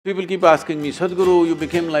People keep asking me, Sadhguru, you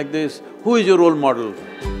became like this, who is your role model?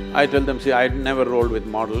 I tell them, see, I never rolled with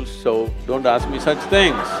models, so don't ask me such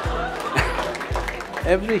things.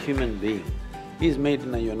 Every human being is made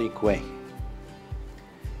in a unique way.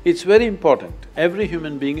 It's very important, every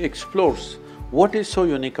human being explores what is so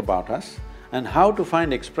unique about us and how to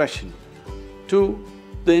find expression to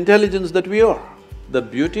the intelligence that we are. The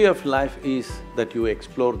beauty of life is that you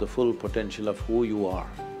explore the full potential of who you are,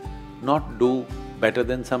 not do better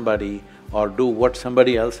than somebody or do what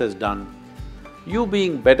somebody else has done. You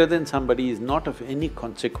being better than somebody is not of any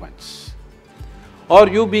consequence. Or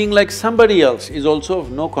you being like somebody else is also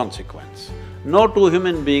of no consequence. No two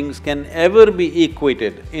human beings can ever be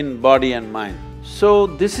equated in body and mind. So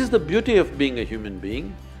this is the beauty of being a human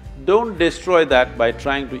being. Don't destroy that by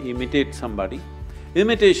trying to imitate somebody.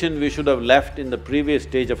 Imitation we should have left in the previous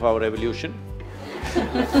stage of our evolution.